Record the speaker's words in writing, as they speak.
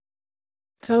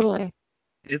Totally.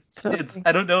 It's Totally.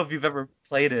 I don't know if you've ever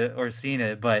played it or seen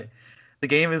it, but the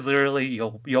game is literally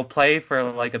you'll play for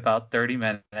like about 30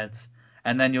 minutes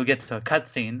and then you'll get to a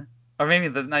cutscene, or maybe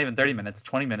not even 30 minutes,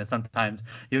 20 minutes sometimes.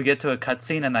 You'll get to a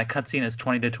cutscene and that cutscene is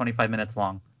 20 to 25 minutes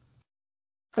long.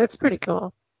 That's pretty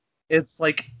cool. It's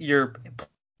like you're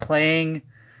playing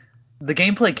the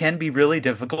gameplay can be really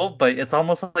difficult, but it's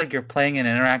almost like you're playing an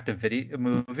interactive video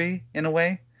movie in a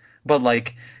way. But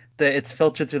like it's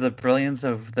filtered through the brilliance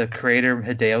of the creator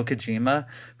Hideo Kojima,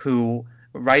 who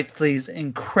writes these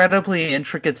incredibly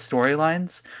intricate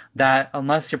storylines that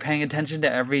unless you're paying attention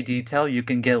to every detail, you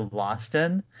can get lost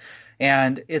in.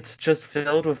 And it's just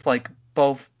filled with like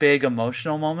both big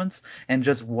emotional moments and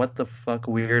just what the fuck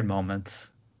weird moments.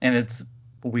 And it's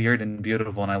weird and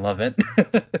beautiful, and I love it.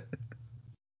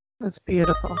 That's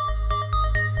beautiful.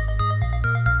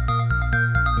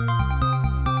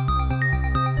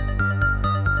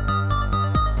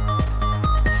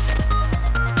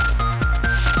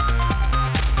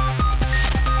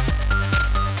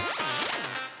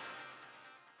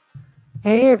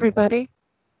 Hey, everybody.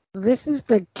 This is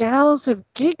the Gals of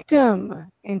Geekdom,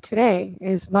 and today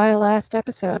is my last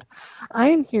episode. I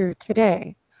am here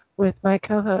today with my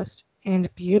co-host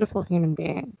and beautiful human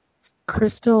being,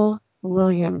 Crystal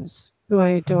Williams, who I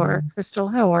adore. Crystal,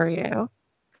 how are you?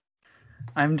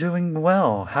 I'm doing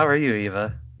well. How are you,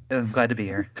 Eva? I'm glad to be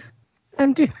here.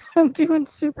 I'm doing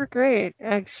super great,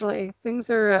 actually. Things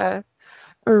are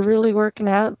really working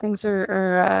out. Things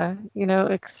are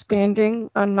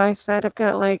expanding on my side. I've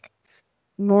got like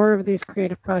more of these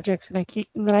creative projects and I keep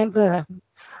than I the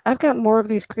I've got more of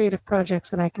these creative projects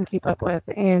than I can keep up with,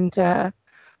 and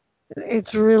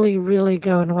it's really, really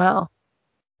going well.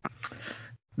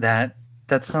 That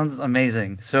that sounds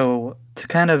amazing. So to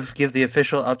kind of give the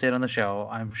official update on the show,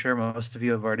 I'm sure most of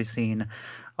you have already seen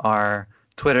our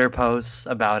Twitter posts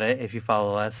about it if you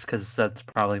follow us, because that's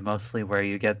probably mostly where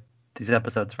you get these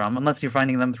episodes from, unless you're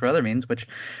finding them through other means, which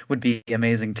would be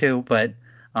amazing too. But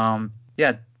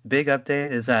yeah, big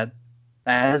update is that,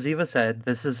 as Eva said,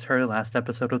 this is her last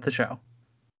episode of the show,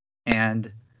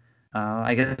 and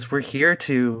I guess we're here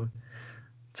to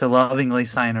lovingly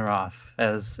sign her off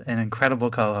as an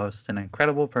incredible co-host, an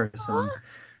incredible person,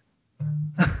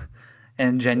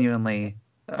 and genuinely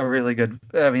a really good,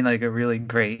 I mean, like a really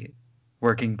great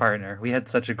working partner. We had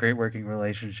such a great working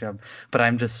relationship, but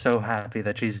I'm just so happy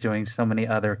that she's doing so many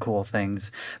other cool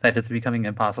things that it's becoming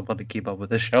impossible to keep up with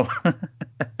the show.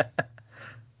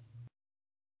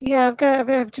 Yeah,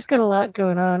 I've just got a lot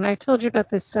going on. I told you about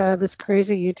this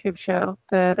crazy YouTube show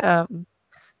that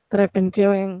I've been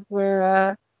doing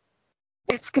where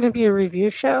it's going to be a review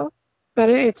show, but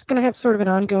it's going to have sort of an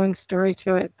ongoing story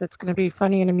to it that's going to be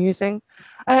funny and amusing.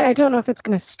 I don't know if it's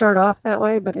going to start off that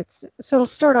way, but it'll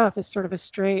start off as sort of a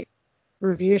straight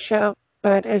review show,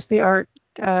 but as the art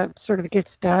sort of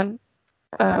gets done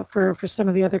for some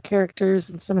of the other characters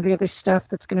and some of the other stuff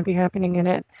that's going to be happening in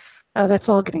it, that's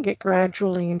all going to get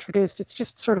gradually introduced. It's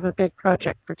just sort of a big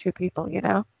project for two people, you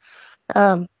know?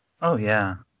 Um, Oh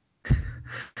yeah.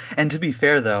 And to be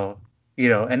fair though,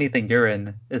 anything you're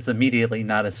in is immediately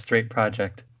not a straight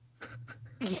project.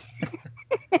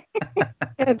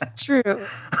 it's true.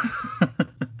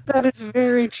 That is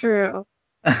very true.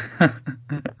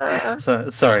 Uh, So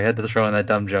sorry, I had to throw in that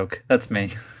dumb joke. That's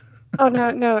me. oh,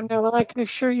 no, no, no. Well, I can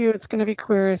assure you it's going to be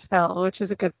queer as hell, which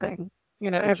is a good thing.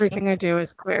 You know, It should. everything I do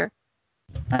is queer.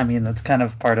 I mean, that's kind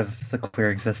of part of the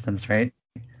queer existence, right?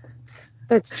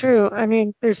 That's true. I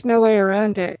mean, there's no way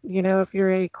around it. You know, if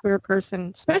you're a queer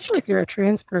person, especially if you're a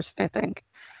trans person, I think,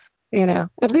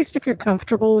 at least if you're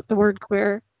comfortable with the word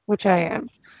queer, which I am,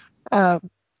 um,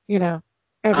 you know,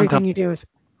 I'm everything coming. you do is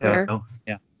queer.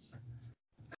 Yeah.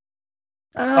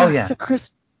 Oh Ah, yeah. so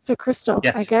Crystal, I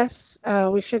Yes. guess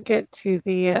we should get to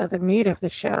the meat of the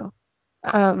show.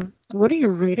 What are you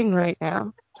reading right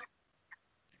now?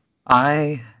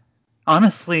 I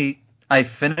honestly I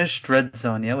finished Red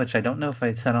Sonja, which I don't know if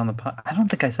I said on the I don't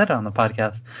think I said it on the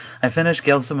podcast. I finished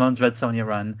Gail Simone's Red Sonja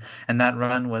run, and that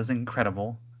run was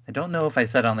incredible. I don't know if I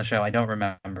said it on the show. I don't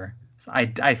remember.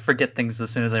 I forget things as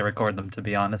soon as I record them, to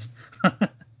be honest.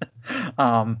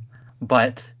 um,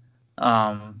 but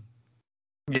um,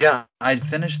 yeah, I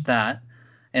finished that,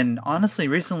 and honestly,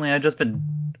 recently I've just been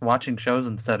watching shows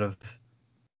instead of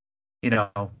you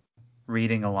know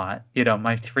reading a lot.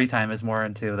 My free time is more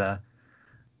into the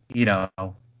you know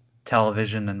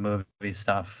television and movie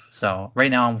stuff. So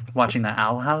right now I'm watching the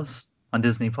Owl House on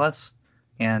Disney Plus,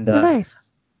 and Oh,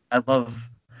 nice. I love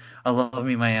I love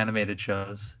me my animated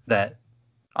shows that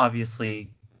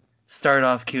obviously start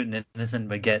off cute and innocent,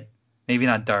 but get maybe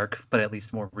not dark, but at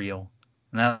least more real.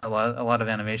 And that, a lot of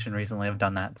animation recently have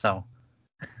done that. So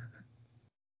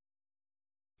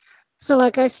So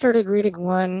like I started reading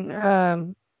one.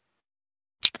 The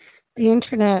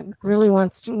internet really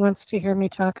wants to hear me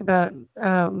talk about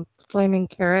Flaming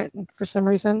Carrot for some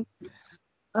reason.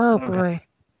 Oh Okay. boy.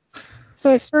 So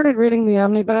I started reading the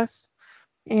omnibus,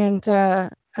 and I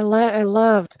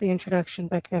loved the introduction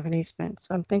by Kevin Eastman.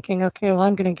 So I'm thinking, okay, well I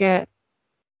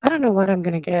don't know what I'm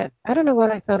gonna get. I don't know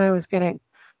what I thought I was getting.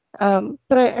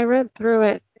 But I read through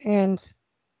it, and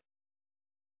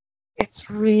it's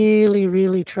really,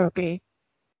 really tropey.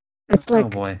 It's Oh like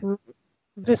boy.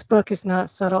 this book is not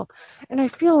subtle. And I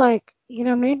feel like,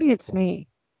 maybe it's me,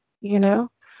 you know?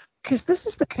 Because this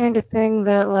is the kind of thing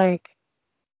that, like,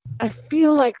 I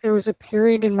feel like there was a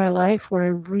period in my life where I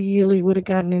really would have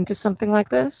gotten into something like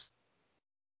this.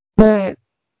 But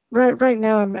right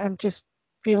now, I'm just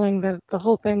feeling that the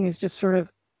whole thing is just sort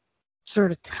of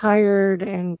tired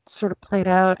and sort of played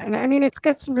out. And I mean, it's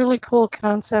got some really cool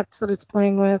concepts that it's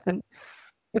playing with, and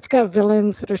it's got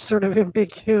villains that are sort of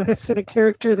ambiguous and a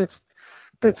character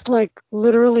that's like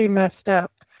literally messed up.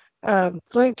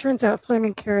 Turns out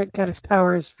Flaming Carrot got his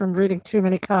powers from reading too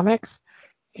many comics.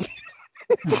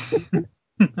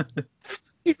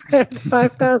 He read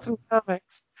 5,000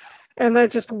 comics, and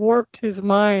that just warped his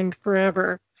mind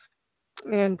forever.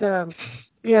 And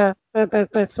yeah,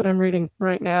 that's what I'm reading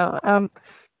right now. And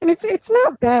it's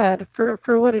not bad for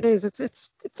what it is.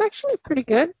 It's actually pretty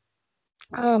good.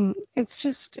 It's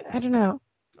just I don't know.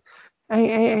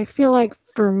 I feel like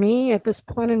for me at this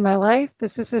point in my life,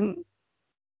 this is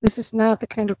not the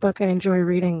kind of book I enjoy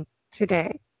reading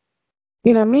today.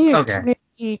 Me at Okay.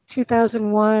 maybe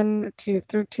 2001 to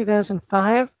through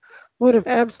 2005 would have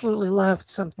absolutely loved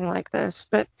something like this.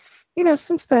 But,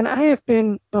 since then I have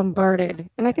been bombarded,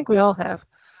 and I think we all have.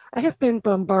 I have been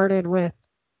bombarded with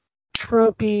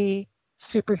tropey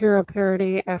superhero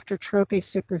parody after tropey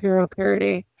superhero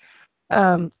parody.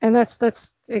 And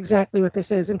that's exactly what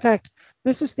this is. In fact,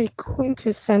 this is the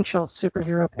quintessential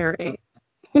superhero parody.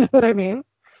 You know what I mean?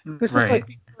 This is like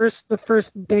Right. the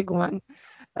first big one.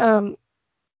 Um,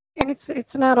 and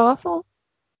it's not awful.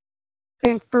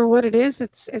 And for what it is,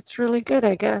 it's really good,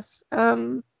 I guess.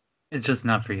 It's just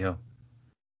not for you.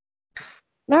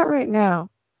 Not right now.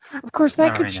 Of course,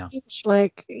 that Not could right now. change.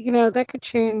 Like, that could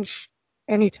change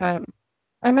anytime.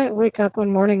 I might wake up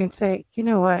one morning and say, you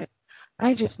know what?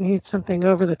 I just need something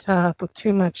over the top with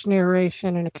too much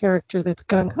narration and a character that's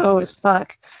gung ho as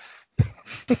fuck.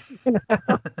 You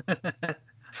know?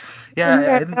 Yeah, And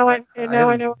yeah, I, I now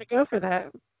I haven't know where to go for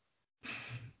that.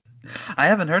 I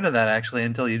haven't heard of that actually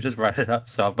until you just brought it up.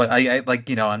 So, but I like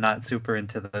I'm not super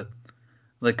into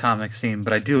the comic scene,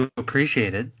 but I do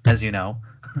appreciate it, as you know.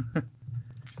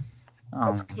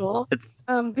 That's cool. It's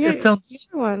it The sounds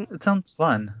other one, it sounds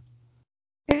fun.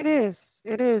 it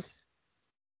is.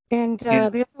 And You,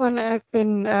 the other one I've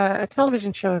been a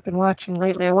television show I've been watching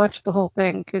lately. I watched the whole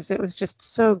thing because it was just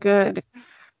so good.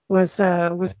 Was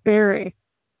Barry?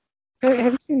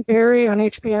 Have you seen Barry on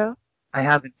HBO? I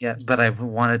haven't yet, but I've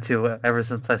wanted to ever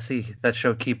since I see that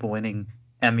show keep winning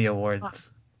Emmy Oh, awards.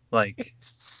 it's Like,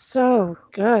 so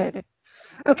good.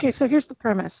 Okay, so here's the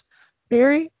premise.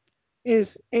 Barry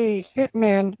is a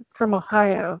hitman from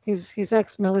Ohio. He's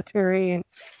ex-military, and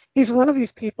he's one of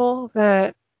these people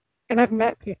that, and I've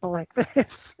met people like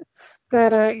this,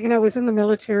 that was in the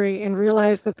military and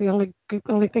realized that the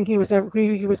only thing he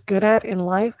was good at in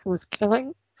life was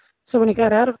killing. So when he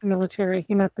got out of the military,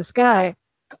 he met this guy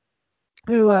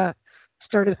who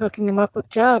started hooking him up with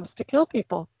jobs to kill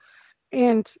people,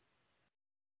 and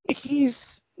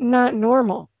he's not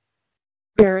normal.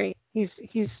 Barry.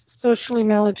 He's socially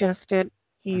maladjusted.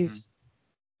 mhm.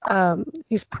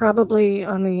 He's probably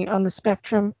on the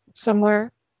spectrum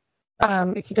somewhere.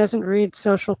 He doesn't read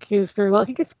social cues very well.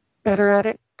 He gets better at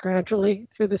it gradually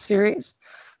through the series,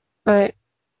 but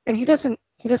and he doesn't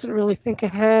really think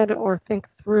ahead or think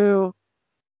through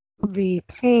the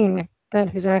pain that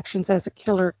his actions as a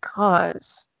killer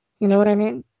cause. You know what I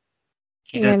mean?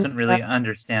 He And doesn't really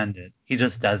understand it. He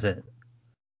just does it,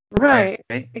 right?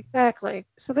 right, exactly.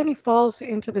 So then he falls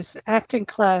into this acting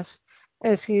class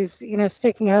as he's,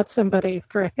 staking out somebody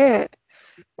for a hit,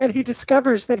 and he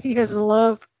discovers that he has a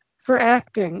love for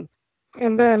acting.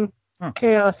 And then Huh.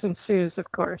 chaos ensues,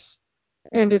 of course.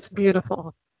 And it's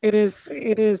beautiful. It is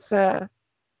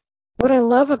what I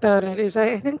love about it is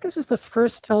I think this is the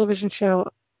first television show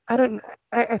I don't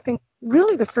I think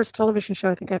really the first television show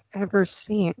I think I've ever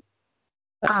seen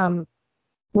um,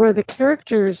 where the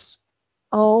characters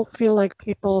all feel like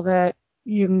people that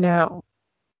you know.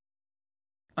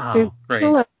 They Oh,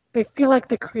 feel right. like they feel like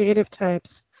the creative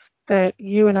types that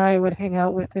you and I would hang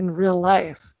out with in real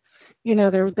life.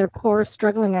 They're poor,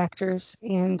 struggling actors,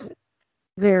 and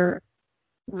they're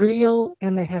real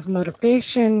and they have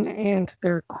motivation and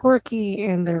they're quirky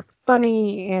and they're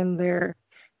funny and they're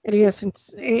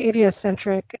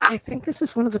idiocentric. I think this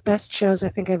is one of the best shows I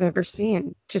think I've ever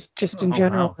seen, just in Oh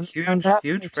general. wow, On huge that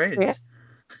huge point. Yeah, praise.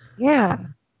 yeah,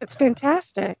 it's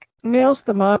fantastic. Nails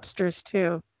the mobsters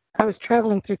too. I was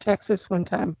traveling through Texas one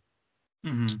time,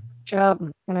 Hmm.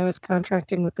 job, and I was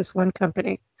contracting with this one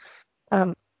company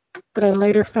um, that I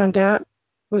later found out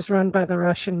was run by the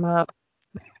Russian mob.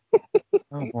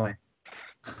 Oh boy.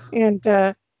 And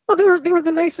well, they were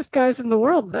the nicest guys in the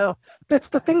world, though. That's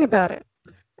the thing about it,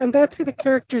 and that's who the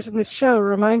characters in this show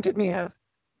reminded me of.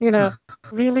 You know,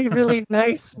 really, really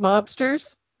nice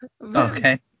mobsters. These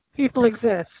Okay. people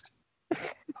exist,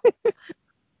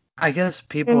 I guess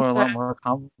people and are a lot more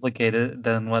complicated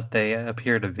than what they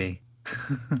appear to be.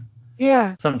 yeah,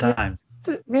 yeah. Sometimes.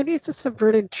 Maybe it's a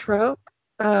subverted trope,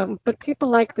 but people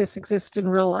like this exist in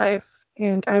real life,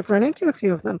 and I've run into a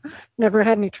few of them. Never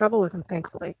had any trouble with them,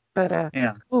 thankfully. But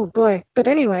Yeah. oh boy. But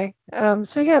anyway,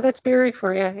 so yeah, that's Barry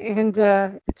for you, and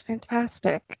it's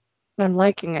fantastic. I'm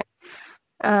liking it.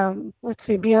 Let's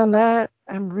see. Beyond that,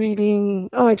 I'm reading.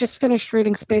 Oh, I just finished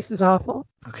reading Space is Awful.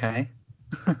 Okay.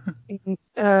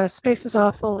 And, Space is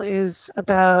Awful is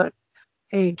about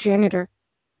a janitor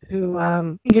who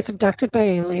he gets abducted by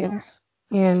aliens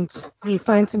and he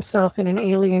finds himself in an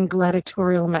alien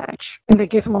gladiatorial match. And they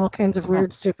give him all kinds of Oh,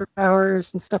 weird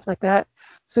superpowers and stuff like that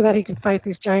so that he can fight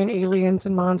these giant aliens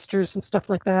and monsters and stuff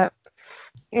like that.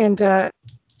 And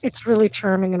it's really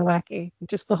charming and wacky,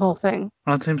 just the whole thing.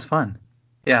 well, it seems fun.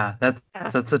 Yeah, Yeah,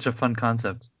 that's such a fun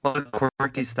concept. A lot of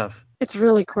quirky stuff. it's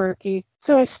really quirky.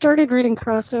 So I started reading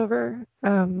crossover.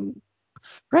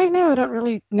 Right now, I don't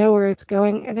really know where it's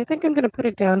going, and I think I'm going to put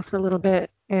it down for a little bit,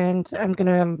 and I'm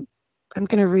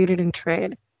gonna read it in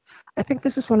trade. I think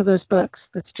this is one of those books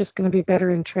that's just going to be better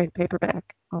in trade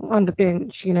paperback on the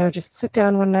binge. Just sit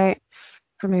down one night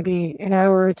for maybe an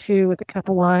hour or two with a cup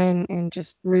of wine and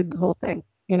just read the whole thing.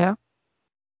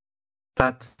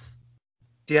 That's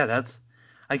yeah, that's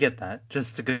I get that.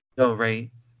 Just to go right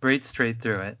straight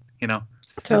through it, seems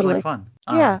like Totally. fun.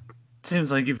 Yeah,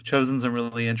 Seems like you've chosen some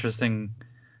really interesting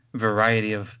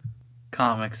variety of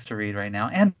comics to read right now,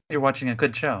 and you're watching a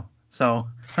good show. So,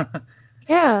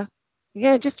 yeah,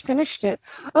 yeah. I just finished it.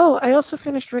 Oh, I also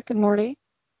finished Rick and Morty.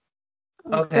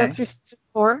 Got okay, through season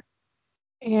 4,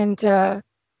 and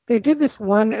they did this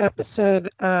one episode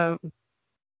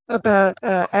about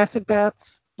acid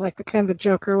baths, like the kind the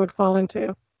Joker would fall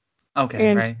into. okay,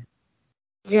 And right.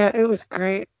 yeah, it was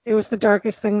great. It was the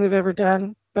darkest thing they've ever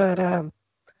done, but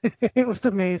it was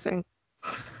amazing.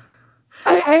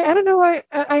 I don't know why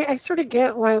I sort of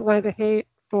get why the hate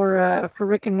for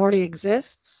Rick and Morty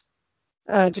exists,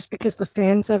 just because the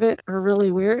fans of it are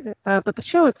really weird. But the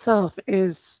show itself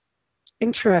is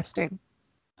interesting.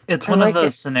 It's I one of like it.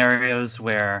 those scenarios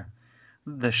where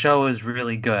the show is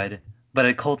really good, but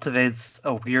it cultivates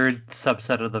a weird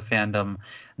subset of the fandom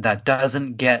that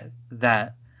doesn't get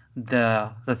that the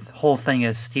whole thing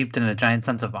is steeped in a giant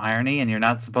sense of irony, and you're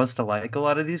not supposed to like a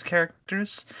lot of these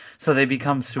characters, so they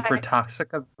become super Right.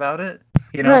 toxic about it,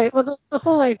 you know? Right. Well, the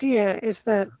whole idea is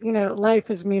that, life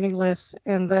is meaningless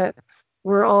and that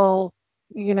we're all,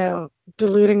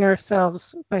 deluding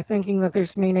ourselves by thinking that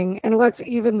there's meaning. And what's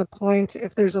even the point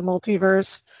if there's a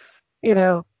multiverse, you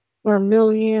know, where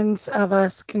millions of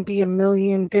us can be a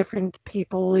million different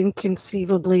people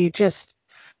inconceivably, just,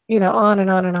 on and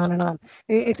on and on and on.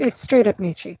 It's straight up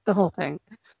Nietzsche, the whole thing.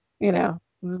 You know,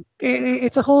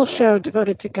 it's a whole show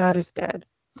devoted to God is dead,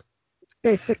 Do you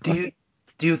basically.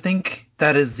 do you think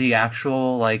that is the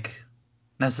actual like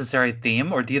necessary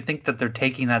theme, or do you think that they're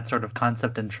taking that sort of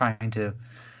concept and trying to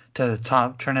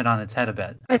turn it on its head a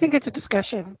bit? I think it's a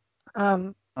discussion.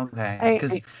 Um, Okay, I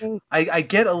because think, I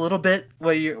get a little bit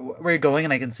where you're going,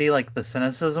 and I can see like the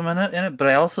cynicism in it, but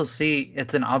I also see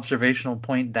it's an observational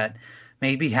point that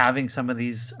maybe having some of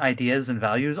these ideas and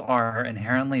values are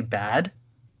inherently bad.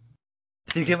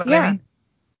 Do you get what I yeah. mean?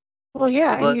 Well,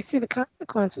 yeah, and you But see the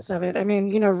consequences of it. I mean,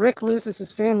 Rick loses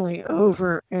his family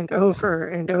over and over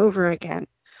and over again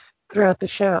throughout the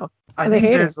show, I and they think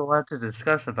hate him. there's a lot to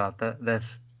discuss about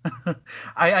this.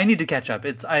 I need to catch up.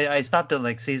 I stopped at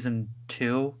like season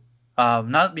 2.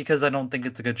 Not because I don't think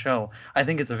it's a good show. I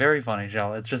think it's a very funny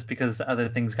show. It's just because other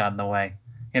things got in the way.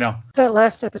 You know. That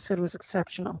last episode was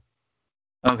exceptional.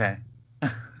 Okay.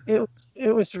 It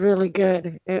was really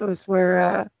good. It was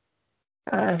where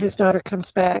his daughter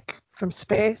comes back from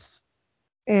space,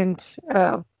 and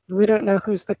we don't know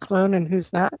who's the clone and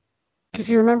who's not. Because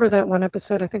you remember that one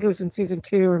episode? I think it was in season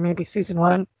 2 or maybe season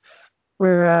 1,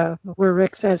 where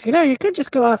Rick says, you could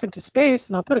just go off into space,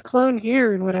 and I'll put a clone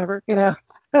here and whatever. Oh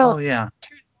Well, yeah.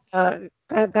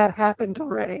 that happened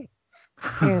already,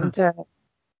 and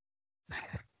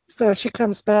so she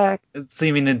comes back.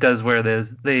 Seeming it does where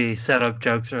they set up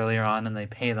jokes earlier on and they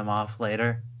pay them off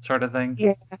later, sort of thing.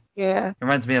 Yeah, yeah. It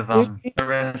reminds me of We,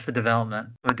 Arrested Development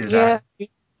would do that. yeah,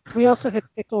 we also had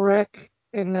Pickle Rick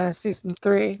in season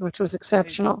 3, which was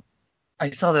exceptional.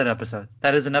 I saw that episode.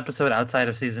 That is an episode outside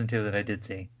of season 2 that I did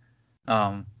see.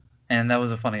 Um, and that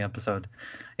was a funny episode.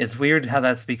 It's weird how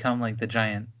that's become like the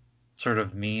giant sort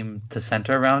of meme to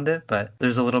center around it, but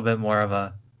there's a little bit more of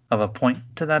a point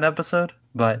to that episode.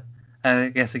 But I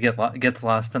guess gets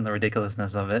lost in the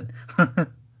ridiculousness of it.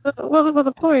 Well,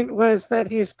 the point was that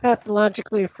he's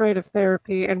pathologically afraid of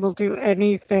therapy and will do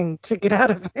anything to get out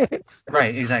of it.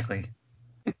 Right, exactly.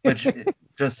 Which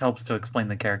just helps to explain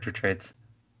the character traits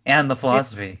and the Yeah,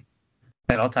 philosophy.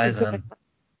 It all ties in. exactly.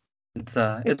 It It's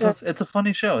a does.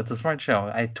 funny show. It's a smart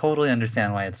show. I totally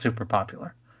understand why it's super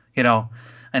popular. You know,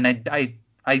 and I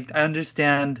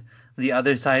understand the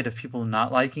other side of people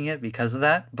not liking it because of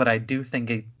that, but I do think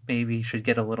it maybe should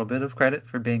get a little bit of credit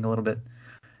for being a little bit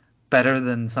better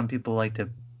than some people like to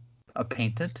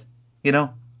paint it. You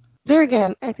know? There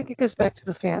again, I think it goes back to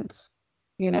the fans,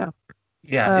 you know.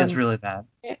 Yeah, it's Um, really bad.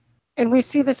 and we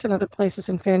see this in other places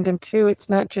in fandom too. It's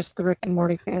not just the Rick and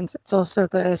Morty fans; it's also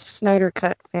the Snyder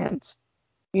Cut fans,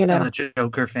 you And know. the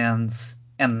Joker fans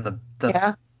and the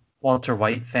Yeah, Walter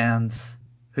White fans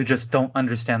who just don't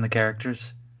understand the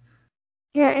characters.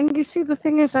 yeah. And you see, the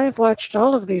thing is, I've watched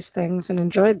all of these things and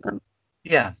enjoyed them,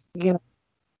 Yeah, you know.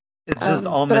 it's just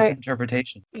all But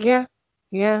misinterpretation. yeah,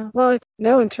 yeah. Well, it's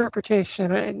no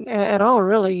interpretation at all,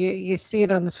 really. You see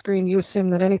it on the screen. You assume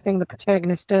that anything the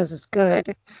protagonist does is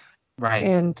good, Right.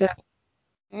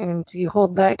 and you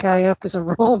hold that guy up as a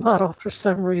role model for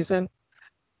some reason.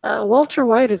 Walter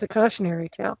White is a cautionary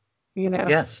tale, you know.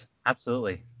 Yes,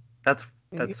 absolutely. That's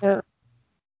You that's know,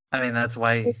 I mean that's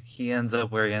why it, he ends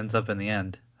up where he ends up in the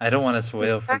end. I don't want to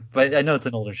spoil for, exactly. but I know it's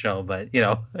an older show, but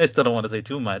I still don't want to say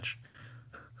too much.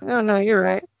 No, no, you're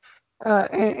right.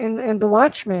 And The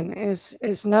Watchmen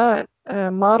is not a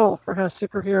model for how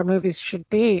superhero movies should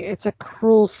be. It's a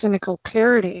cruel, cynical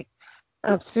parody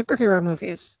of superhero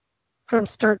movies from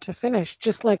start to finish,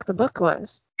 just like the book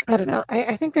was. I don't know.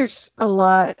 I think there's a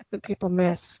lot that people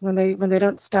miss when they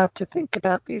don't stop to think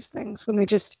about these things, when they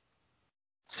just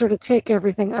sort of take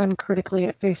everything uncritically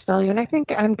at face value. And I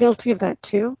think I'm guilty of that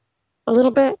too, a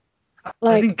little bit. I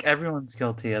Like, think everyone's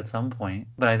guilty at some point,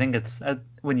 but I think it's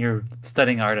when you're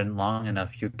studying art and long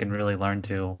enough, you can really learn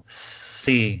to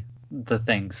see the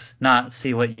things, not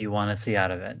see what you want to see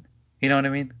out of it. You know what I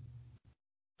mean?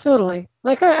 totally.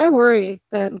 Like, I worry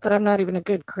that I'm not even a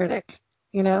good critic,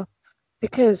 you know,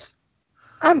 because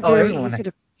I'm Oh, very everyone. easy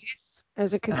to please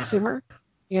as a consumer,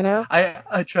 you know?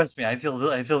 I trust me. I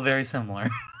feel very similar.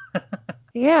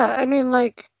 Yeah, I mean,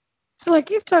 like, so like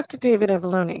you've talked to David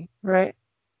Avalone, right?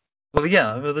 Well,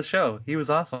 yeah, with the show, he was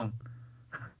awesome.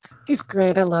 He's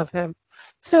great. I love him.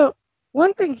 So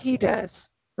one thing he does,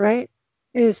 right,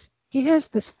 is he has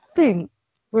this thing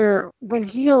where when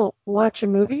he'll watch a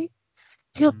movie,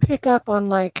 he'll Mhm. pick up on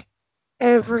like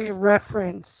every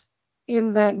reference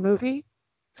in that movie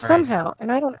Right. somehow.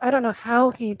 And I don't know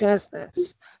how he does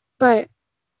this, but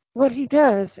what he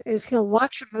does is he'll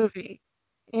watch a movie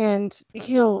and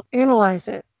he'll analyze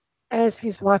it as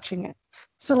he's watching it.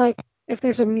 So, like, if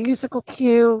there's a musical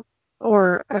cue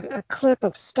or a clip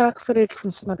of stock footage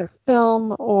from some other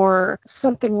film or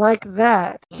something like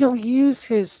that, he'll use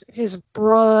his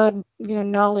broad,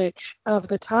 knowledge of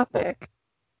the topic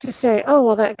to say, oh,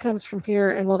 well, that comes from here,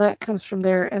 and well, that comes from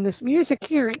there, and this music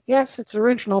here, yes, it's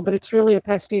original, but it's really a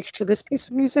pastiche to this piece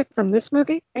of music from this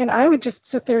movie. And I would just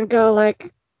sit there and go,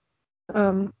 like,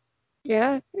 um,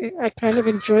 yeah, I kind of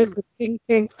enjoyed the King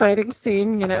King fighting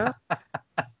scene, you know.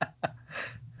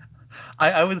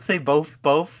 I would say both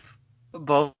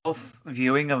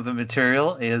viewing of the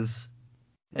material is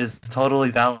totally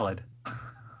valid.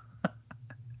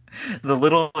 The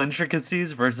little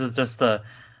intricacies versus just the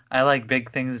I like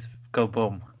big things go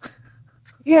boom.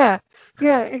 Yeah,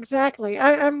 yeah, exactly.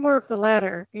 I'm more of the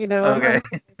latter, you know. Okay.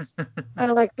 I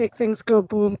like big things go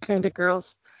boom kind of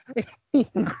girls, you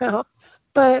know.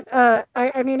 But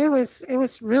I mean, it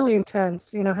was really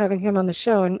intense, you know, having him on the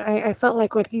show, and I felt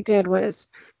like what he did was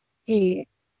he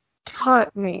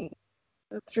taught me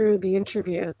through the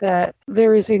interview that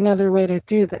there is another way to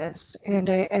do this, and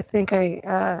I think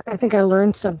I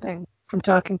learned something from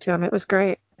talking to him. It was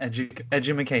great.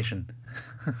 Education.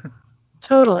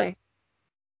 Totally,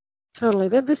 totally.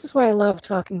 This is why I love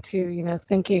talking to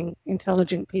thinking,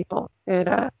 intelligent people.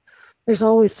 There's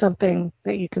always something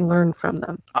that you can learn from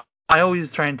them. I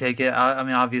always try and take it. I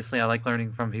mean, obviously, I like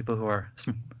learning from people who are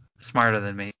smarter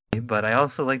than me. but I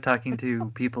also like talking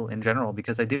to people in general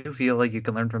because I do feel like you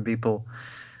can learn from people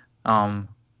um,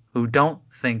 who don't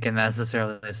think in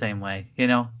necessarily the same way.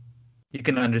 You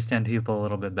can understand people a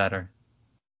little bit better.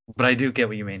 But I do get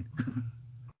what you mean.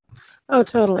 Oh,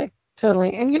 totally,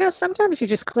 totally. And sometimes you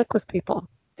just click with people.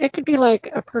 It could be like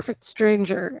a perfect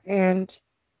stranger, and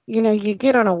you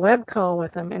get on a web call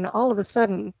with them, and all of a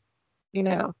sudden,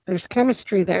 there's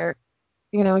chemistry there.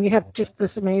 And you have just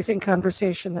this amazing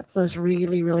conversation that flows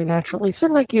really, really naturally,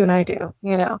 sort of like you and I do.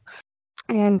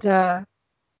 And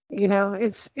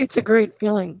it's a great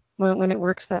feeling when it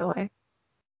works that way.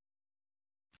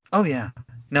 Oh yeah,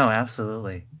 no,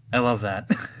 absolutely. I love that.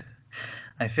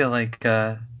 I feel like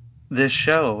this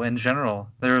show in general,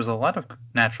 there was a lot of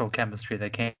natural chemistry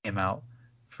that came out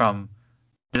from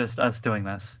just us doing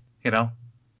this. You know,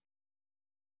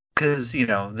 because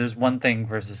there's one thing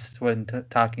versus when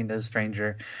talking to a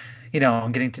stranger,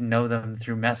 and getting to know them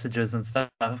through messages and stuff,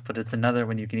 but it's another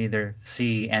when you can either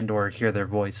see and or hear their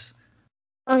voice.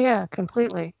 Oh yeah,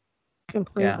 completely, Yeah.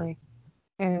 completely.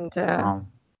 And Um.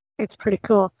 it's pretty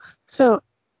cool. So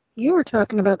you were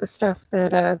talking about the stuff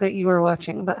that you were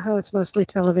watching, about how it's mostly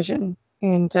television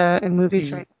and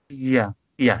movies, right? Yeah.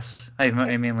 Yes. I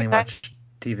mainly And I, watch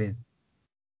TV.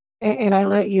 and I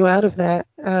let you out of that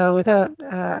without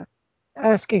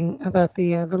asking about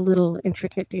the little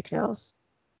intricate details.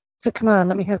 So come on,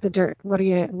 let me have the dirt. What are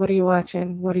you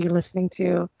watching? What are you listening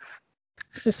to?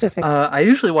 Specific. I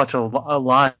usually watch a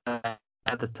lot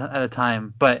at a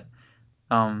time, but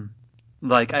um,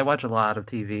 like I watch a lot of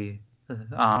TV.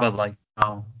 But like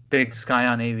Big Sky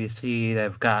on ABC.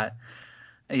 I've got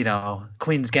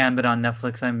Queen's Gambit on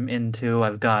Netflix. I'm into.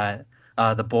 I've got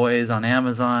The Boys on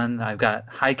Amazon. I've got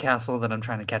High Castle that I'm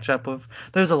trying to catch up with.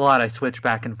 There's a lot I switch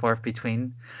back and forth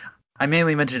between. I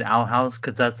mainly mentioned Owl House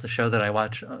because that's the show that I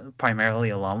watch primarily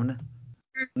alone.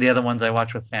 The other ones I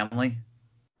watch with family.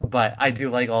 But I do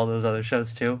like all those other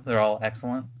shows too. They're all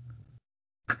excellent.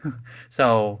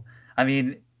 So, I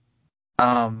mean,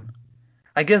 um,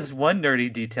 I guess one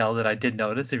nerdy detail that I did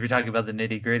notice, if you're talking about the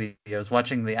nitty gritty, I was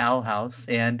watching the Owl House,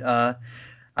 and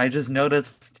I just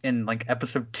noticed in like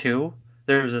episode 2,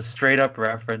 there's a straight up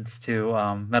reference to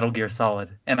Metal Gear Solid,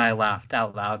 and I laughed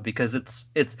out loud because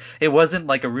it wasn't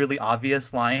like a really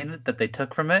obvious line that they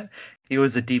took from it. It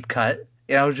was a deep cut,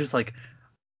 and I was just like,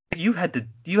 you had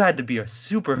to be a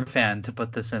super fan to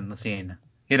put this in the scene,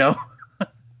 you know?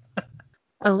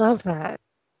 I love that.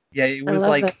 Yeah, it I was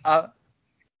love that. like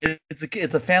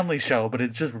it's a family show, but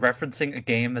it's just referencing a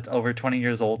game that's over 20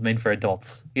 years old, made for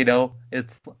adults.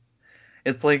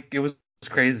 It's like it was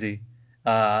crazy.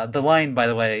 The line, by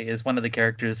the way, is one of the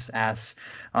characters asks,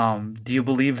 "Do you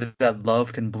believe that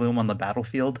love can bloom on the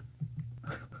battlefield?"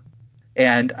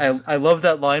 And I love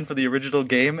that line for the original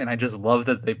game, and I just love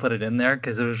that they put it in there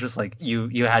because it was just like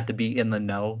you had to be in the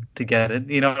know to get it.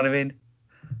 You know what I mean?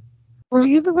 Were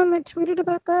you the one that tweeted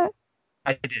about that?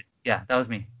 I did. Yeah, that was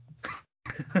me.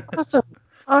 Awesome.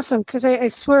 Awesome. Because I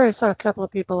swear I saw a couple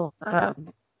of people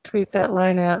tweet that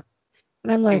line out.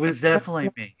 And I'm It like, was definitely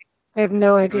me. I have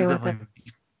no It was idea what that definitely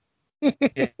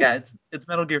me. Yeah, it's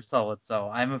Metal Gear Solid, so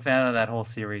I'm a fan of that whole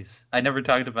series. I never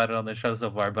talked about it on the show so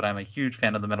far, but I'm a huge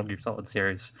fan of the Metal Gear Solid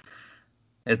series.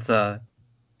 It's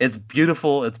it's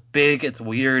beautiful, it's big, it's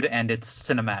weird, and it's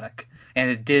cinematic. And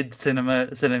it did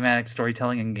cinematic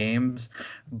storytelling in games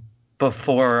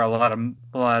before a lot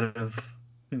of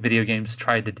video games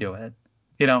tried to do it.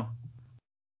 You know,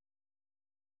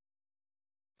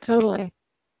 Totally.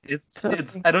 it's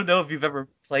Totally. I don't know if you've ever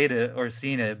played it or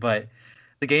seen it, but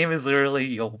the game is literally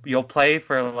you'll play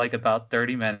for like about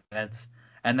 30 minutes,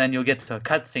 and then you'll get to a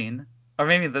cutscene, or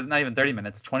maybe not even 30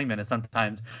 minutes, 20 minutes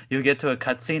sometimes. You'll get to a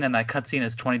cutscene, and that cutscene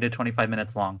is 20 to 25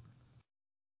 minutes long.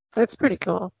 That's pretty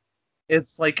cool.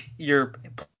 It's like you're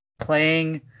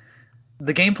playing.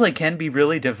 The gameplay can be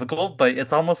really difficult, but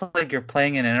it's almost like you're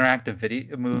playing an interactive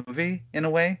video movie in a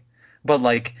way. But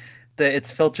like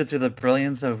it's filtered through the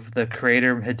brilliance of the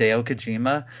creator Hideo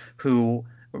Kojima, who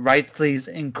writes these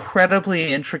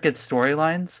incredibly intricate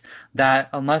storylines that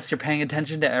unless you're paying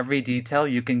attention to every detail,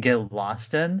 you can get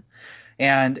lost in.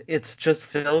 And it's just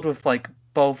filled with like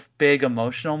both big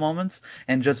emotional moments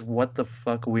and just what the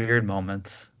fuck weird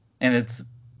moments. And it's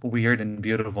weird and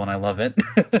beautiful, and I love it.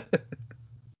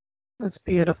 That's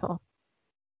beautiful.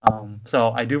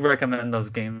 So I do recommend those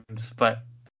games, but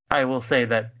I will say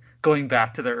that going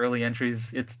back to the early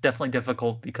entries, it's definitely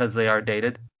difficult because they are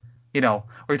dated.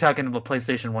 We're talking about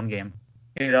PlayStation 1 game,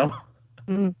 you know?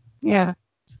 Mm, yeah.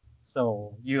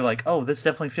 So you're like, oh, this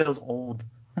definitely feels old.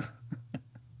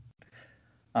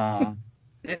 Um,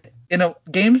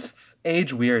 games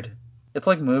age weird. It's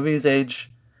like movies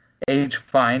age. age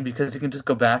fine because you can just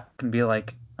go back and be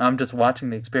like, I'm just watching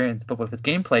the experience. But with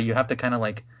gameplay, you have to kind of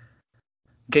like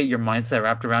get your mindset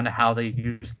wrapped around how they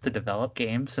used to develop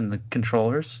games and the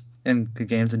controllers and the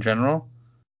games in general.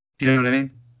 Do you know what I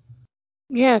mean?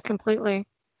 Yeah, completely.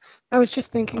 I was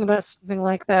just thinking about something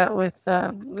like that with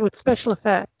special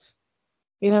effects.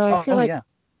 I feel Oh like yeah.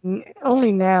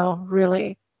 only now,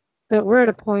 really, that we're at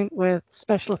a point with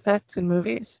special effects in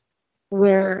movies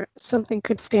where something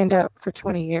could stand out for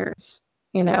 20 years,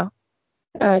 you know,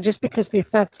 just because the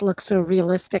effects look so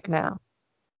realistic now.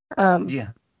 Um,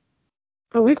 Yeah.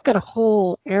 but we've got a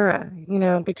whole era,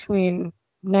 between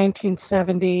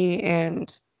 1970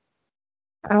 and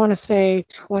I want to say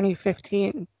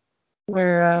 2015,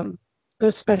 where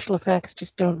those special effects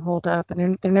just don't hold up,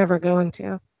 and they're never going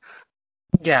to.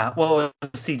 Yeah, well,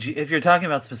 with CG, if you're talking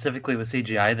about specifically with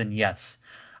CGI, then yes.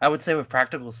 I would say with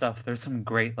practical stuff, there's some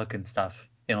great looking stuff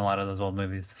in a lot of those old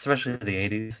movies, especially the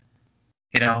 80s.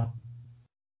 You know?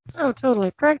 Oh,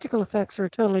 totally. Practical effects are a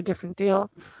totally different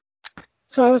deal.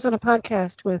 So I was on a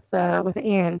podcast with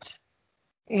Ant,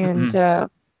 and Hmm.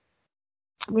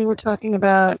 we were talking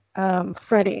about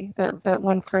Freddy, that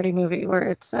one Freddy movie where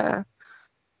it's the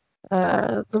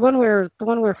one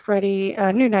where Freddy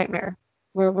New Nightmare,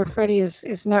 where Freddy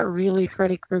is not really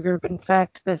Freddy Krueger, but in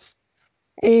fact this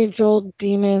age-old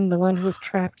demon, the one who was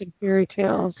trapped in fairy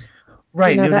tales. You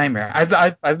Right, know New that Nightmare.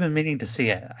 I've been meaning to see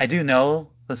it. I do know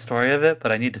the story of it,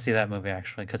 but I need to see that movie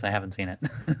actually because I haven't seen it.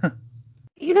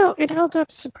 it held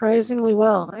up surprisingly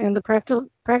well, and the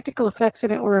practical effects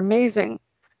in it were amazing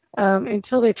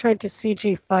until they tried to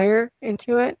CG fire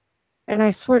into it. And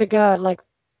I swear to God, like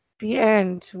the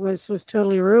end was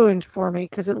totally ruined for me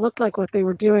because it looked like what they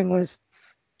were doing was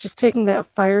just taking that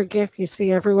fire gif you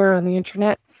see everywhere on the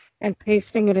internet and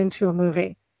pasting it into a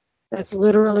movie. That's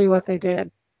literally what they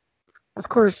did. Of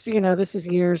course, this is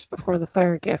years before the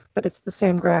fire gif, but it's the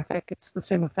same graphic, it's the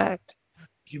same effect. Do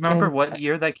you remember And what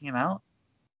year that came out?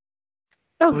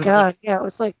 oh It was like God, yeah, it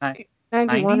was like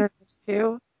 91 90? or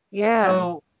 92. Yeah,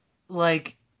 So,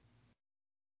 like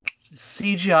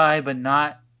CGI, but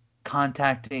not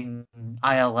contacting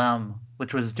ILM,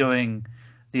 which was doing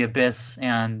The Abyss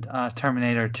and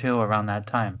Terminator 2 around that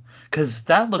time. Because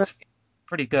that looks right.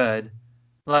 pretty good.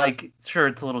 Like, sure,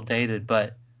 it's a little dated,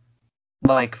 but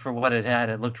like for what it had,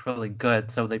 it looked really good.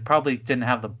 So they probably didn't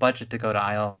have the budget to go to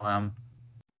ILM.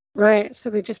 Right. So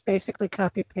they just basically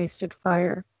copy pasted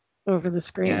fire over the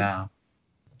screen. Yeah.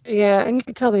 Yeah, and you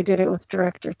could tell they did it with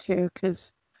Director too,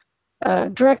 because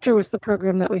Director was the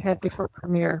program that we had before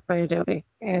Premiere by Adobe,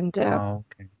 and Oh,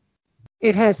 okay.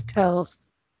 it has tells.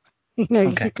 You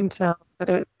Okay. can tell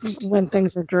that when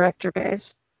things are Director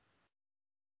based.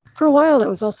 For a while, it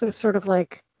was also sort of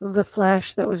like the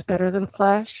Flash that was better than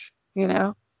Flash.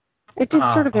 It did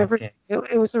sort Oh, of everything.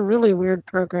 okay. It was a really weird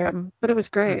program, but it was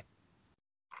Hmm. great.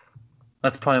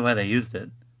 That's probably why they used it.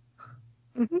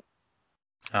 Hmm.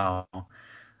 So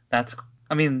that's,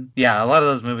 I mean, yeah, a lot of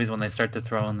those movies when they start to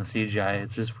throw in the CGI,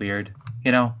 it's just weird,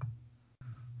 you know?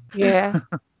 Yeah.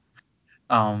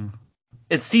 Um,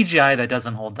 it's CGI that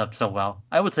doesn't hold up so well.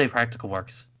 I would say practical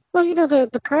works. Well,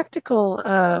 the practical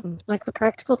like the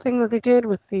practical thing that they did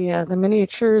with the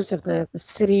miniatures of the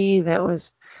city that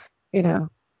was, you know,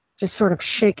 just sort of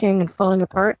shaking and falling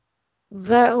apart.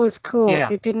 That was cool.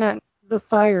 Yeah. It did not the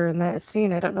fire in that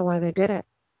scene. I don't know why they did it.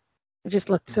 It just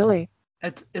looked Yeah. silly.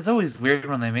 It's always weird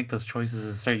when they make those choices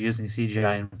and start using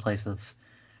CGI in places.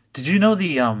 Did you know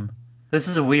this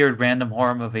is a weird random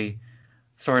horror movie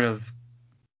sort of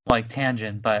like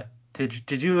tangent, but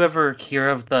did you ever hear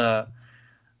of the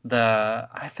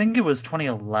I think it was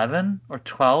 2011 or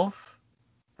 12?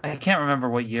 I can't remember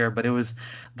what year, but it was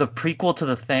the prequel to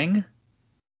The Thing.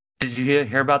 Did you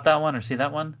hear about that one or see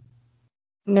that one?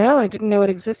 No, I didn't know it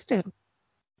existed.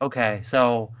 Okay,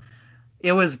 so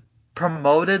it was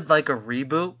promoted like a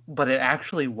reboot, but it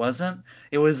actually wasn't.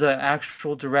 It was an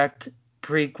actual direct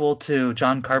prequel to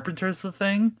John Carpenter's The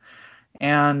Thing,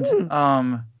 and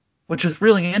Hmm. which is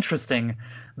really interesting.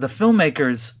 The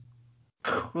filmmakers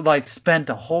like spent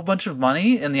a whole bunch of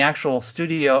money in the actual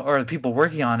studio or the people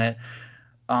working on it,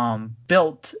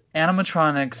 built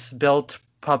animatronics, built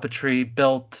puppetry,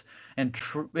 built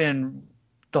and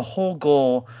the whole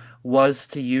goal was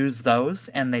to use those,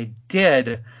 and they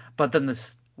did. But then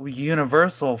this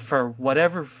Universal, for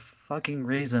whatever fucking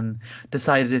reason,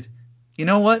 decided, you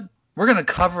know what? We're gonna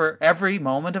cover every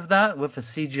moment of that with a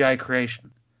CGI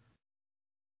creation.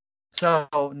 So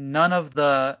none of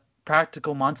the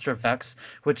practical monster effects,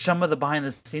 which some of the behind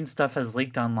the scenes stuff has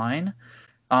leaked online,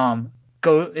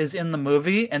 go is in the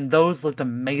movie, and those looked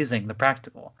amazing, the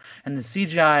practical. And the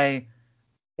CGI,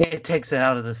 it takes it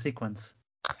out of the sequence.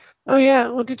 Oh yeah.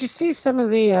 Well, did you see some of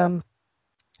the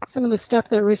stuff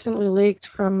that recently leaked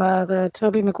from the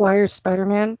Tobey Maguire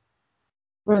Spider-Man,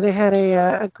 where they had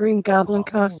a Green Goblin Oh,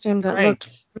 costume that right.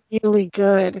 looked really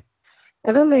good,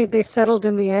 and then they settled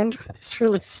in the end for this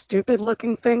really stupid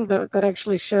looking thing that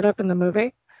actually showed up in the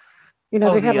movie.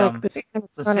 Oh, They had like this the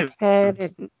animatronic suit.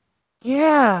 head, and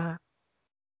yeah,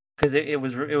 Because it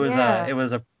yeah,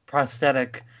 was a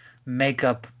prosthetic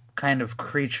makeup kind of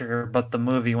creature, but the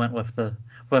movie went with the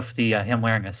him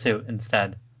wearing a suit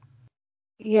instead.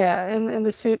 yeah, and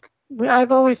the suit.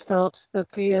 I've always felt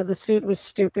that the suit was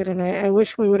stupid, and I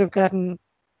wish we would have gotten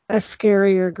a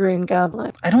scarier Green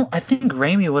Goblin. I think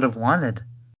Raimi would have wanted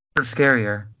the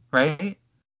scarier, right?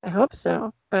 I hope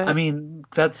so, but I mean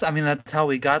that's how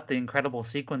we got the incredible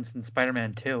sequence in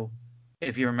Spider-Man 2,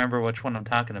 if you remember which one I'm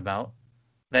talking about.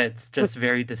 That's with just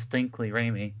very distinctly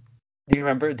Raimi. Do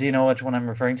you know which one I'm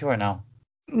referring to or no?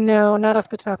 no, not off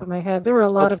the top of my head. There were a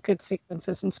lot Oh, of good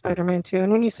sequences in Spider-Man 2,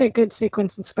 and when you say good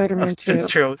sequence in Spider-Man it's 2,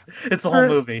 true. It's the whole for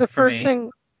movie the for first me.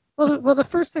 thing, the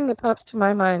first thing that pops to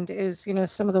my mind is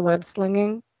some of the web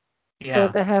slinging Yeah.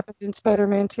 that happened in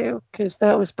Spider-Man 2, because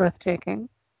that was breathtaking.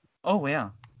 Oh yeah.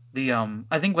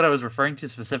 I think what I was referring to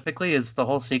specifically is the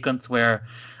whole sequence where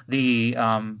the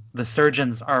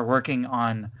surgeons are working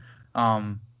on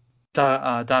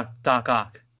Doc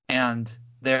Ock, and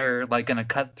they're like gonna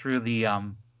cut through the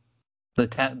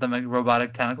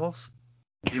robotic tentacles.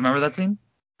 Do you remember that scene?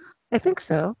 I think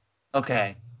so.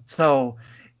 Okay. So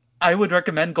I would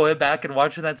recommend going back and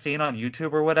watching that scene on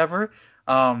YouTube or whatever.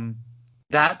 Um,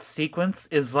 that sequence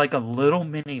is like a little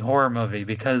mini horror movie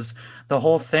because the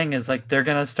whole thing is like they're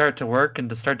gonna start to work and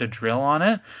to start to drill on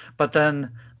it, but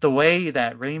then the way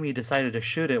that Raimi decided to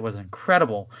shoot it was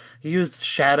incredible. He used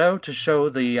shadow to show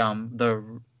the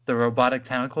robotic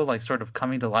tentacle like sort of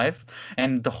coming to life,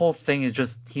 and the whole thing is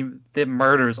just he it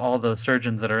murders all the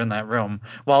surgeons that are in that room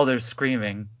while they're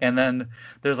screaming, and then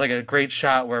there's like a great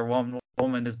shot where one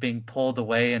woman is being pulled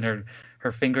away and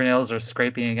her fingernails are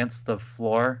scraping against the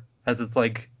floor as it's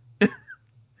like.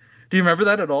 Do you remember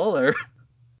that at all, or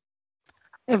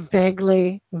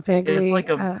Vaguely, it's vaguely. like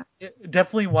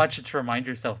definitely watch it to remind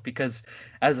yourself because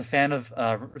as a fan of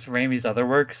Raimi's other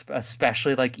works,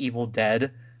 especially like Evil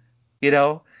Dead, you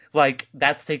know, like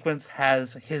that sequence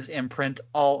has his imprint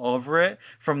all over it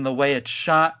from the way it's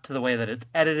shot to the way that it's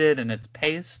edited and it's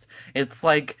paced. It's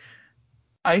like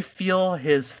I feel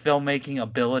his filmmaking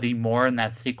ability more in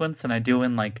that sequence than I do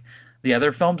in like the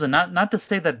other films, and not to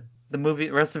say that the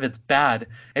rest of it's bad.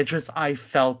 It's just I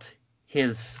felt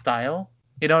his style.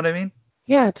 You know what I mean?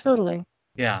 Yeah, totally,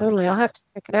 Yeah, totally. I'll have to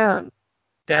check it out.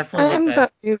 definitely look I'm that.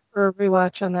 about due for a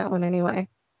rewatch on that one anyway.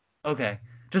 Okay,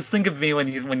 just think of me when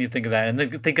you think of that,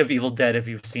 and think of Evil Dead if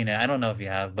you've seen it. I don't know if you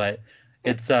have, but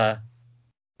Yeah, it's have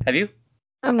you?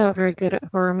 I'm not very good at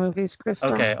horror movies,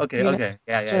 Crystal. Okay. Just Yeah, in yeah,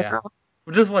 yeah. general.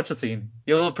 Well, just watch the scene.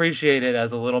 You'll appreciate it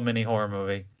as a little mini horror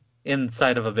movie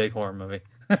inside of a big horror movie.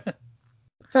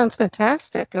 Sounds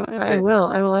fantastic. I It, will.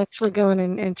 I will actually go in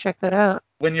and check that out.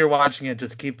 when you're watching it,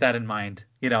 just keep that in mind.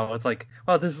 You know, it's like,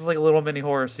 oh, this is like a little mini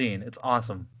horror scene. It's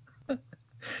awesome. And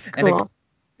it, Cool.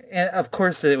 and of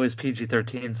course it was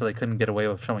PG-13, so they couldn't get away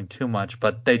with showing too much,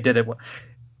 but they did what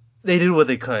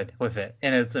they could with it,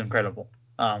 and it's incredible.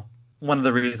 One of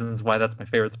the reasons why that's my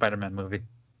favorite Spider-Man movie.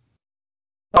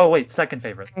 Oh wait, second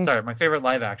favorite. Okay. Sorry, my favorite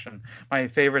live action. My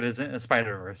favorite is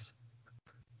Spider-Verse.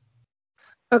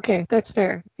 Okay, that's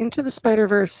fair. Into the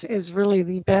Spider-Verse is really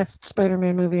the best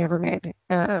Spider-Man movie ever made.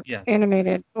 Yes.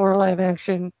 Animated or live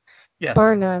action,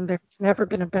 bar Yes. none. There's never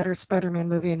been a better Spider-Man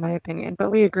movie in my opinion,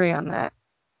 but we agree on that.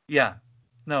 Yeah.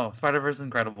 No, Spider-Verse is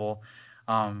incredible.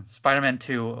 Spider-Man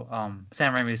 2,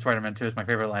 Sam Raimi's Spider-Man 2 is my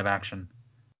favorite live action.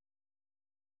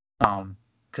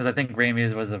 Because I think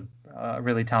Raimi was a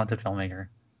really talented filmmaker,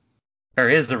 or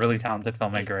is a really talented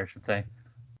filmmaker, I should say.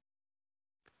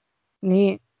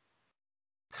 Neat.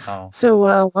 So, So,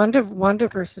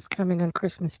 WandaVerse is coming on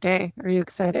Christmas Day. Are you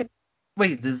excited?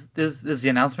 wait, is the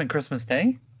announcement Christmas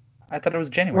Day? I thought it was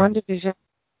January. WandaVision.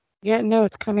 Yeah, no,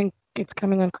 it's coming. It's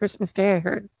coming on Christmas Day, I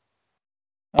heard.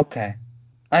 Okay.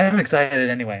 I'm excited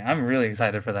anyway. I'm really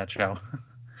excited for that show.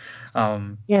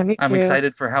 Yeah, me I'm too.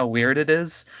 excited for how weird it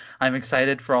is. I'm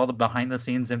excited for all the behind the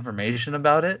scenes information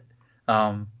about it.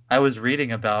 I was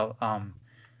reading about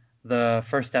the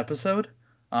first episode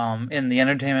in the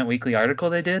Entertainment Weekly article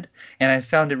they did, and I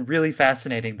found it really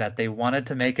fascinating that they wanted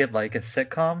to make it like a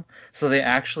sitcom, so they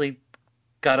actually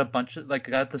got a bunch of like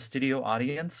got the studio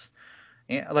audience,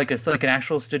 like an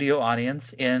actual studio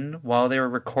audience in while they were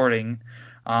recording,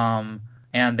 um,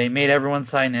 and they made everyone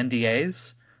sign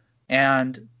NDAs,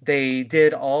 and they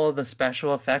did all of the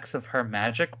special effects of her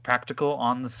magic practical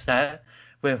on the set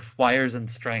with wires and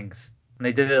strings. And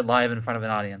they did it live in front of an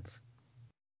audience.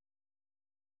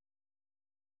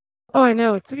 Oh, I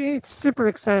know. It's super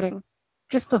exciting.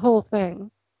 Just the whole thing.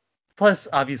 Plus,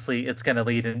 obviously, it's going to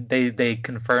lead in. They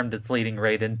confirmed it's leading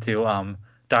right into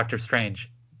Doctor Strange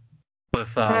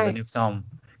with the new Nice. film,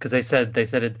 because they said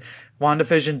it.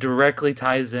 WandaVision directly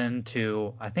ties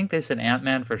into. I think they said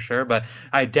Ant-Man for sure, but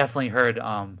I definitely heard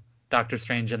Doctor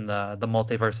Strange in the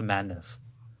Multiverse of Madness.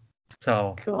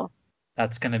 So Cool.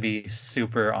 that's going to be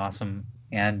super awesome.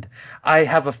 And I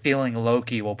have a feeling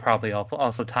Loki will probably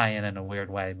also tie in a weird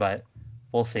way, but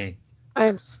we'll see.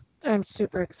 I'm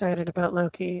super excited about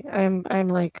Loki. I'm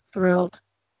like thrilled.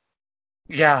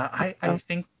 Yeah, I Oh,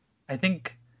 think I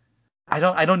think I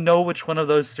don't know which one of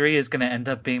those three is gonna end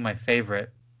up being my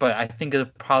favorite, but I think it'll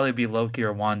probably be Loki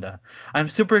or Wanda. I'm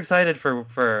super excited for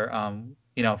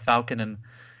Falcon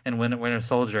and Winter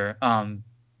Soldier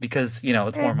because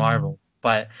it's eh, more Marvel,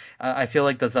 but I feel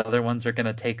like those other ones are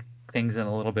gonna take things in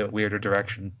a little bit weirder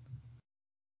direction.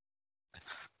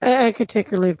 I could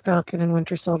take or leave Falcon and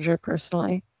Winter Soldier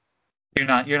personally. You're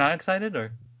not excited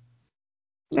or?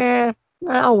 Yeah,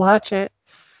 I'll watch it.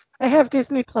 I have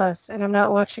Disney Plus, and I'm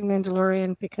not watching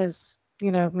Mandalorian because, me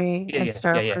Yeah, and yeah,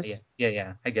 Star yeah, yeah, yeah, Wars. yeah,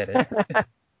 yeah. I get it.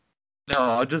 No,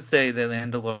 I'll just say that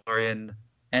Mandalorian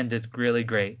ended really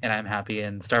great, and I'm happy,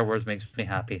 and Star Wars makes me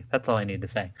happy. That's all I need to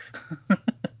say.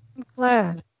 I'm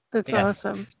glad. That's Yeah.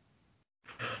 awesome.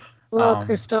 Well, Um,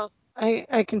 Crystal,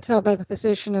 I can tell by the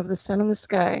position of the sun in the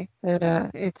sky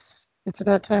that it's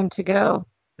about time to go.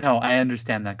 no, I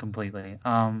understand that completely.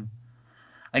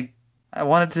 I I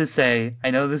wanted to say,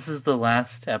 I know this is the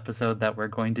last episode that we're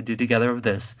going to do together of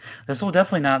this. This will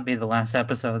definitely not be the last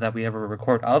episode that we ever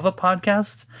record of a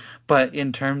podcast, but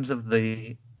in terms of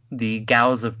the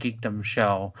Gals of Geekdom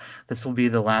show, this will be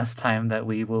the last time that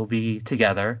we will be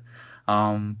together.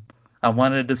 Um, I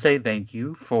wanted to say thank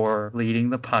you for leading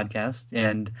the podcast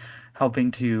and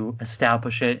helping to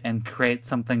establish it and create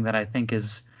something that I think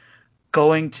is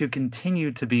going to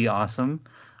continue to be awesome.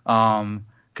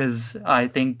 Because I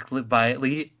think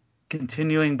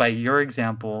continuing by your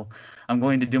example, I'm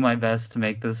going to do my best to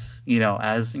make this,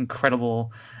 as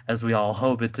incredible as we all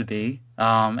hope it to be.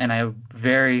 And I'm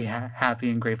very happy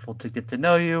and grateful to get to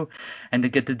know you and to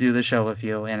get to do the show with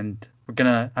you. And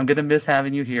I'm gonna miss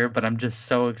having you here, but I'm just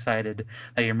so excited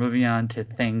that you're moving on to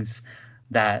things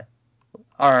that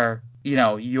are,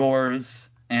 yours,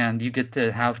 and you get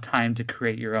to have time to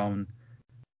create your own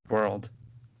world.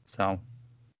 So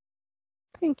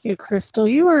Thank you, Crystal.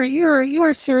 You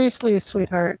are seriously a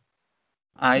sweetheart.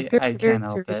 I Very, I very can't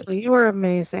help it. seriously. You are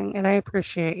amazing, and I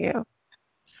appreciate you.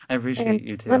 I appreciate And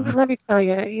you let too. me let me tell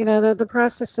you, the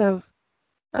process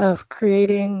of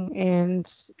creating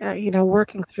and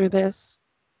working through this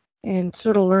and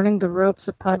sort of learning the ropes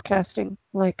of podcasting,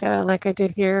 like I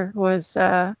did here, was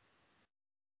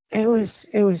it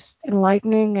was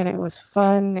enlightening and it was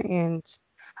fun, and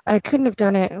I couldn't have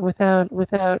done it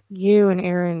without you and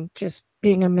Aaron just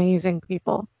being amazing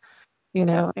people.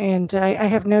 And I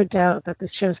have no doubt that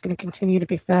this show is going to continue to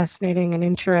be fascinating and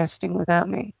interesting without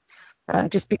me,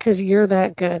 just because you're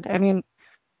that good. I mean,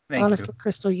 Thank you. honestly,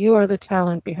 Crystal, you are the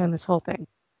talent behind this whole thing.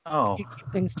 Oh, You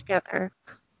keep things together.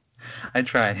 I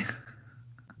try.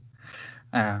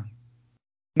 Uh,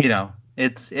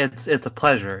 it's a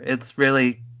pleasure. It's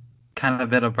really kind of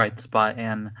been a bright spot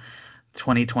in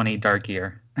 2020 dark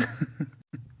year.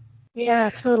 Yeah,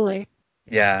 totally.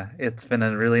 Yeah, it's been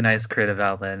a really nice creative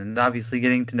outlet, and obviously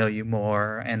getting to know you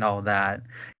more and all that,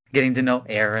 getting to know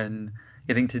Aaron,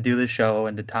 getting to do the show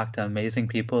and to talk to amazing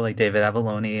people like David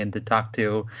Avalone and to talk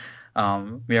to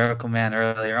Miracle Man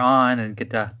earlier on and get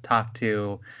to talk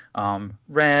to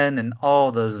Ren and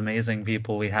all those amazing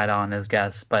people we had on as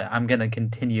guests. But I'm gonna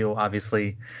continue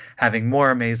obviously having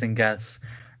more amazing guests,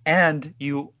 and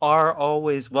you are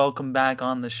always welcome back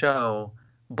on the show,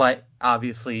 but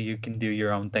obviously you can do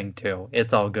your own thing too.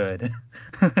 It's all good.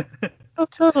 Oh,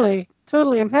 totally,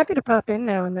 totally. I'm happy to pop in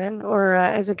now and then, or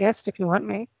as a guest if you want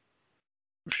me.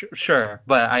 Sure,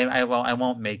 but I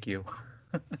won't make you.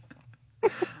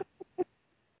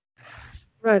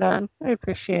 Right on. I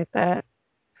appreciate that.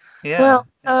 Yeah.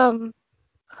 Well,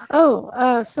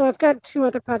 so I've got two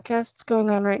other podcasts going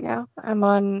on right now. I'm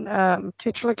on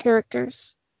Titular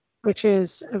Characters, which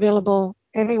is available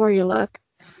anywhere you look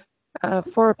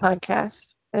for a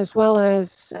podcast, as well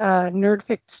as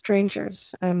Nerdfic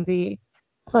Strangers. I'm the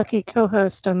plucky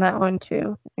co-host on that one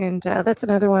too, and that's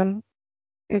another one.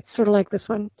 It's sort of like this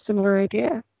one, similar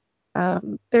idea.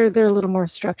 They're a little more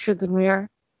structured than we are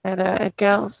at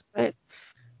Gals, but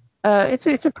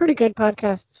it's a pretty good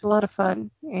podcast. It's a lot of fun,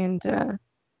 and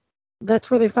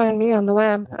That's where they find me on the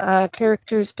web.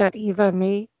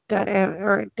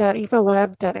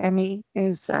 Characters.evaweb.me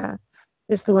is the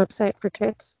website for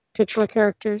Tits. Titular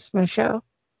Characters, my show.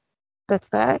 That's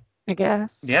that, I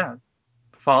guess. Yeah.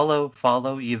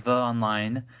 Follow Eva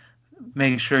online.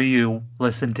 Make sure you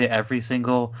listen to every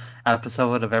single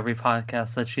episode of every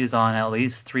podcast that she's on at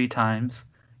least 3 times.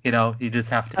 You just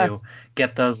have to Us.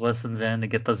 get those listens in to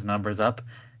get those numbers up.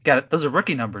 Got it. Those are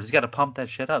rookie numbers. You got to pump that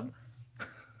shit up.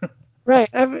 Right.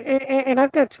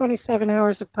 I've got 27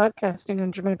 hours of podcasting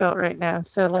under my belt right now,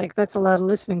 so like that's a lot of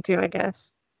listening to, I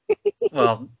guess.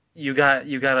 Well, you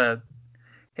gotta.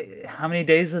 How many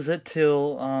days is it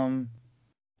till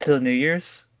New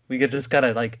Year's? Just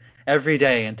gotta like every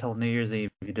day until New Year's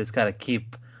Eve. You just gotta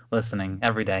keep listening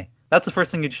every day. That's the first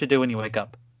thing you should do when you wake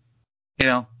up. You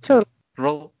know, Totally.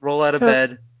 roll out of Totally.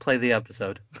 bed, play the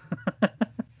episode.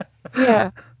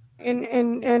 Yeah.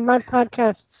 And my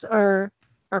podcasts are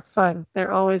fun.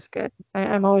 They're always good.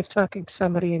 I'm always talking to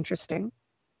somebody interesting.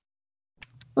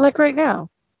 Like right now,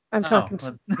 I'm Oh, talking to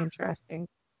somebody interesting.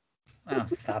 oh,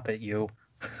 stop it, you.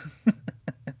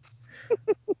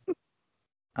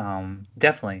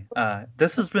 Definitely.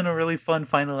 This has been a really fun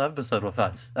final episode with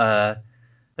us.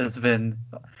 It's been,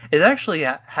 it actually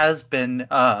has been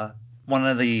one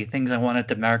of the things I wanted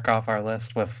to mark off our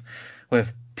list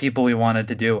with people we wanted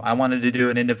to do. I wanted to do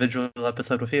an individual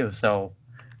episode with you, so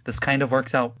this kind of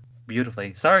works out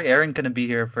beautifully. Sorry, Erin couldn't be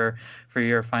here for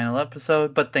your final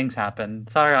episode, but things happen.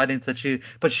 Sorry, audience,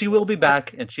 but she will be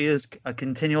back, and she is a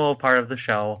continual part of the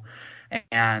show.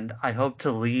 And I hope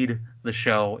to lead the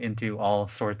show into all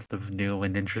sorts of new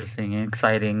and interesting and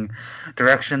exciting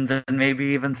directions, and maybe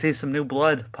even see some new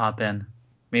blood pop in.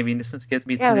 Maybe just get to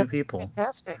meet some Yeah, new that's people.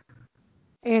 fantastic.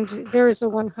 And there is a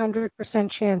 100%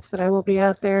 chance that I will be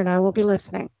out there and I will be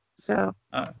listening. So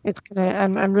Uh,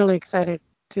 I'm really excited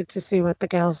to see what the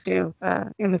gals do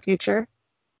in the future.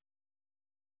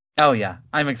 oh yeah,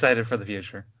 I'm excited for the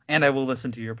future, and I will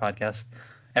listen to your podcast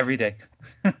every day.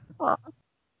 Of Aw,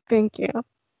 thank you.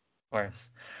 course.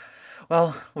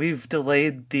 Well, we've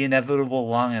delayed the inevitable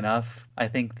long enough. I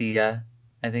think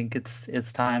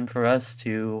it's time for us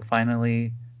to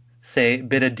finally say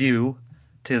bid adieu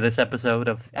to this episode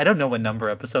of, I don't know what number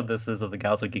episode this is of the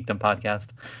Gals of Geekdom podcast,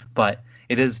 but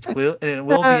it will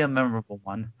Uh, be a memorable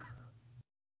one.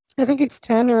 I think it's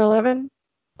 10 or 11,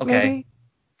 Okay, maybe.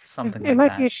 something It like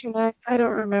might be that. issue 9. I don't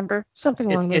remember.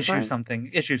 Something It's along those lines.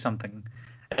 issue something.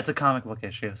 It's a comic book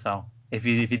issue, so if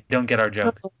you don't get our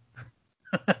joke. Oh,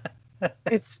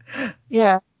 it's,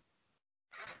 yeah.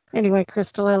 Anyway,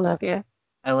 Crystal, I love you.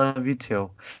 I love you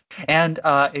too. And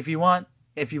if you want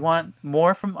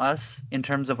more from us in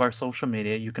terms of our social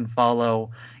media, you can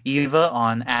follow Eva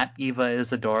on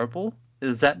 @EvaIsAdorable.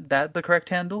 Is that the correct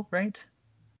handle, right?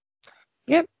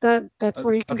 Yep, that's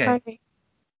where you can Okay. find me.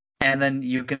 And then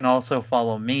you can also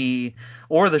follow me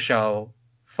or the show.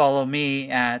 Follow me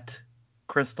at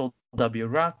Crystal W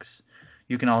Rocks.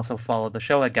 You can also follow the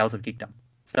show at Gals of Geekdom.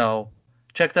 So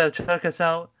check us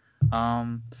out.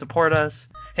 Support us.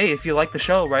 Hey, if you like the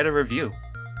show, write a review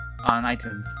on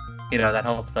iTunes. That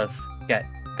helps us get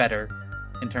better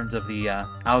in terms of the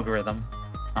algorithm.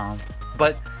 Um,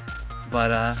 but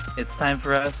it's time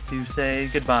for us to say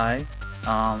goodbye.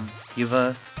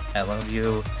 Eva, I love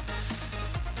you.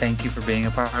 Thank you for being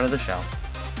a part of the show.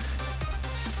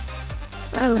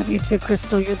 I love you too,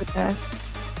 Crystal. You're the best.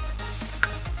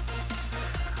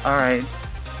 All right.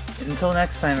 Until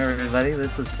next time, everybody,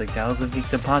 this is the Gals of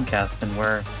Geekdom podcast, and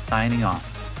we're signing off.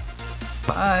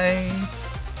 Bye.